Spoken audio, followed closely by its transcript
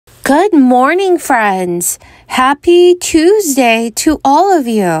Good morning, friends. Happy Tuesday to all of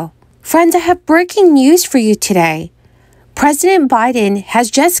you. Friends, I have breaking news for you today. President Biden has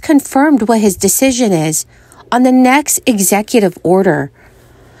just confirmed what his decision is on the next executive order.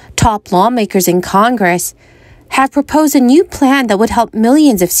 Top lawmakers in Congress have proposed a new plan that would help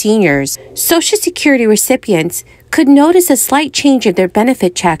millions of seniors. Social Security recipients could notice a slight change in their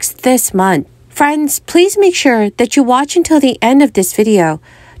benefit checks this month. Friends, please make sure that you watch until the end of this video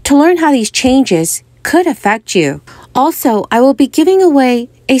to learn how these changes could affect you. Also, I will be giving away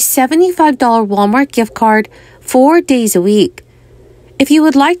a $75 Walmart gift card 4 days a week. If you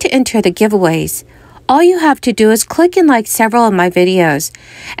would like to enter the giveaways, all you have to do is click and like several of my videos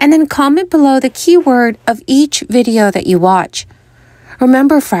and then comment below the keyword of each video that you watch.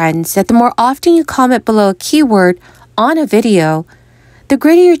 Remember, friends, that the more often you comment below a keyword on a video, the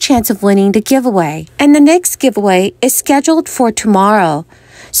greater your chance of winning the giveaway. And the next giveaway is scheduled for tomorrow.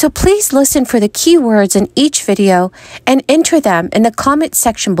 So please listen for the keywords in each video and enter them in the comment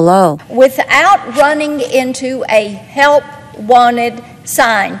section below. Without running into a help wanted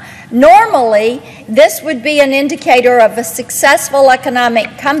sign. Normally, this would be an indicator of a successful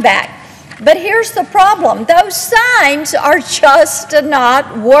economic comeback. But here's the problem. Those signs are just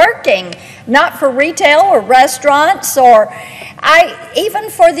not working. Not for retail or restaurants or even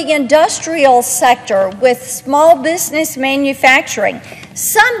for the industrial sector with small business manufacturing.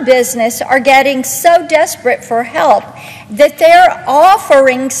 Some business are getting so desperate for help that they're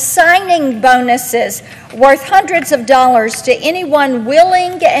offering signing bonuses worth hundreds of dollars to anyone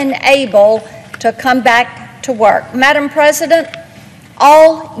willing and able to come back to work. Madam President,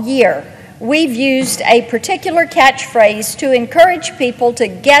 all year we've used a particular catchphrase to encourage people to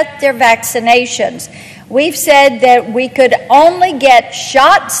get their vaccinations. We've said that we could only get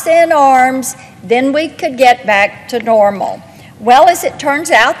shots in arms, then we could get back to normal. Well, as it turns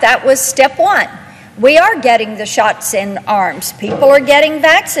out, that was step one. We are getting the shots in arms. People are getting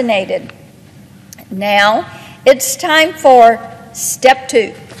vaccinated. Now, it's time for step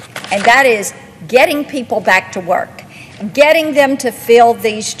two, and that is getting people back to work, getting them to fill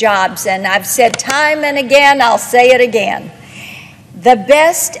these jobs. And I've said time and again, I'll say it again. The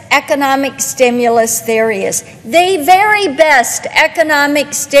best economic stimulus there is, the very best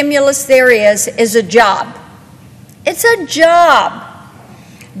economic stimulus there is a job. It's a job.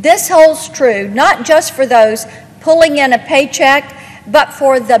 This holds true not just for those pulling in a paycheck, but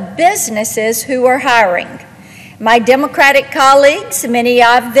for the businesses who are hiring. My Democratic colleagues, many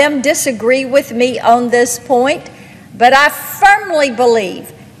of them disagree with me on this point, but I firmly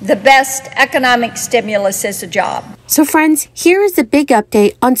believe the best economic stimulus is a job. So friends, here is the big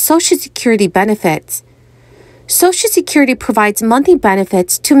update on Social Security benefits. Social Security provides monthly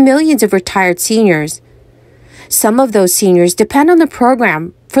benefits to millions of retired seniors. Some of those seniors depend on the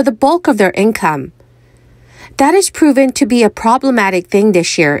program for the bulk of their income. That has proven to be a problematic thing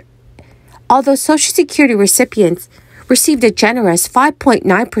this year. Although Social Security recipients received a generous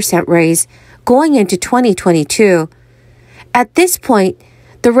 5.9% raise going into 2022, at this point,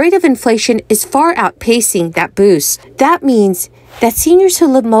 the rate of inflation is far outpacing that boost. That means that seniors who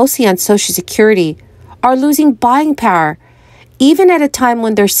live mostly on Social Security are losing buying power, even at a time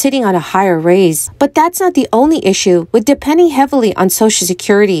when they're sitting on a higher raise. But that's not the only issue with depending heavily on Social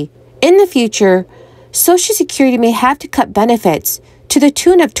Security. In the future, Social Security may have to cut benefits to the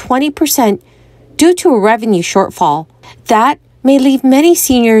tune of 20% due to a revenue shortfall. That may leave many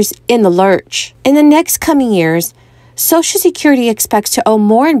seniors in the lurch. In the next coming years, Social Security expects to owe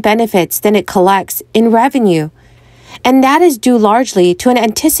more in benefits than it collects in revenue, and that is due largely to an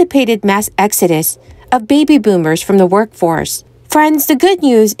anticipated mass exodus of baby boomers from the workforce. Friends, the good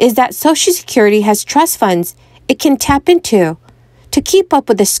news is that Social Security has trust funds it can tap into to keep up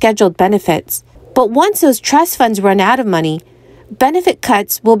with the scheduled benefits. But once those trust funds run out of money, benefit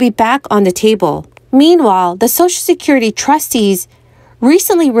cuts will be back on the table. Meanwhile, the Social Security trustees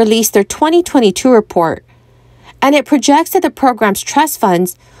recently released their 2022 report, and it projects that the program's trust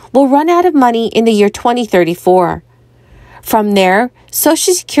funds will run out of money in the year 2034. From there,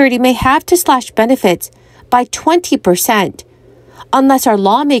 Social Security may have to slash benefits by 20% unless our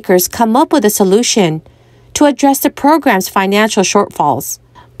lawmakers come up with a solution to address the program's financial shortfalls.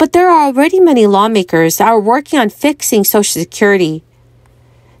 But there are already many lawmakers that are working on fixing Social Security.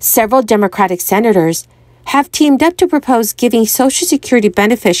 Several Democratic senators have teamed up to propose giving Social Security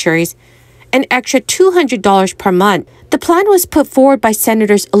beneficiaries an extra $200 per month. The plan was put forward by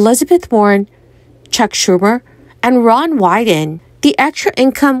Senators Elizabeth Warren, Chuck Schumer, and Ron Wyden. The extra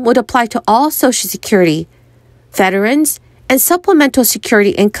income would apply to all Social Security, veterans, and Supplemental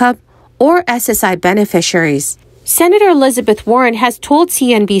Security Income or SSI beneficiaries. Senator Elizabeth Warren has told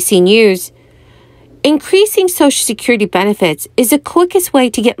CNBC News, increasing Social Security benefits is the quickest way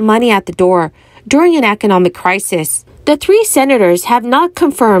to get money out the door during an economic crisis. The three senators have not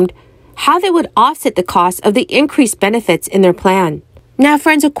confirmed how they would offset the cost of the increased benefits in their plan. Now,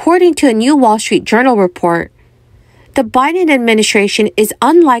 friends, according to a new Wall Street Journal report, the Biden administration is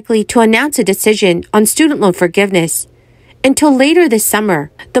unlikely to announce a decision on student loan forgiveness until later this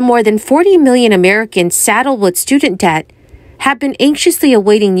summer. The more than 40 million Americans saddled with student debt have been anxiously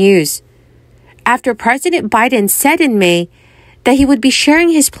awaiting news after President Biden said in May that he would be sharing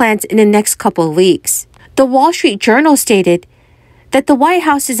his plans in the next couple of weeks. The Wall Street Journal stated that the White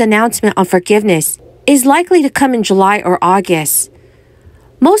House's announcement on forgiveness is likely to come in July or August.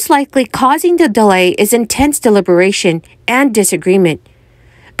 Most likely causing the delay is intense deliberation and disagreement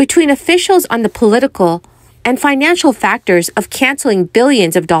between officials on the political and financial factors of canceling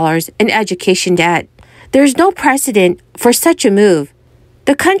billions of dollars in education debt. There is no precedent for such a move.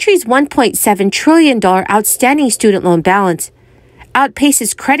 The country's $1.7 trillion outstanding student loan balance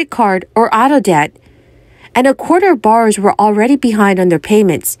outpaces credit card or auto debt, and a quarter of borrowers were already behind on their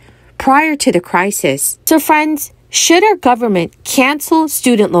payments prior to the crisis. So friends, should our government cancel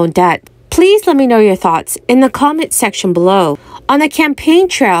student loan debt? Please let me know your thoughts in the comment section below. On the campaign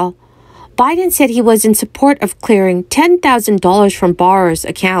trail, Biden said he was in support of clearing $10,000 from borrowers'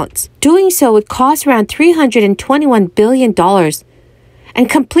 accounts. Doing so would cost around $321 billion and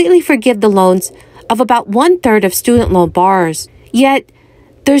completely forgive the loans of about 1/3 of student loan borrowers. Yet,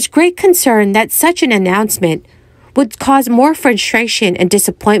 there's great concern that such an announcement would cause more frustration and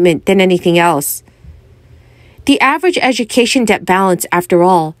disappointment than anything else. The average education debt balance, after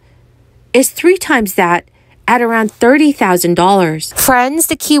all, is 3 times that at around $30,000. Friends,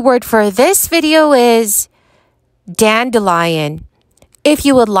 the keyword for this video is dandelion. If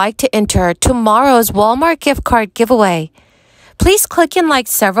you would like to enter tomorrow's Walmart gift card giveaway, please click and like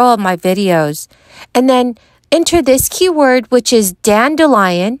several of my videos and then enter this keyword, which is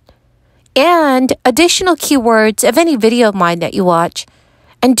dandelion, and additional keywords of any video of mine that you watch.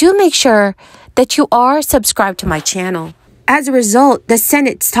 And do make sure that you are subscribed to my channel. As a result, the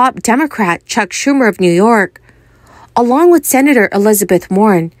Senate's top Democrat, Chuck Schumer of New York, along with Senator Elizabeth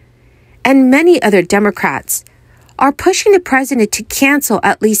Warren and many other Democrats, are pushing the president to cancel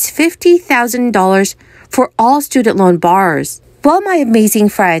at least $50,000 for all student loan borrowers. Well, my amazing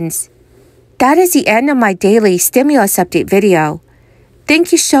friends, that is the end of my daily stimulus update video.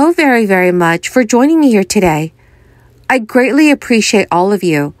 Thank you so very much for joining me here today. I greatly appreciate all of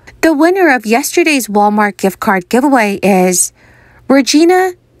you. The winner of yesterday's Walmart gift card giveaway is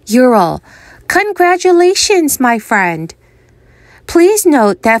Regina Ural. Congratulations, my friend. Please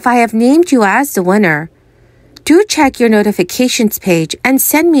note that if I have named you as the winner, do check your notifications page and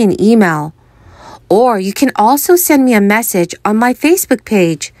send me an email. Or you can also send me a message on my Facebook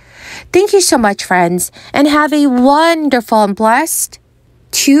page. Thank you so much, friends, and have a wonderful and blessed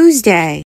Tuesday.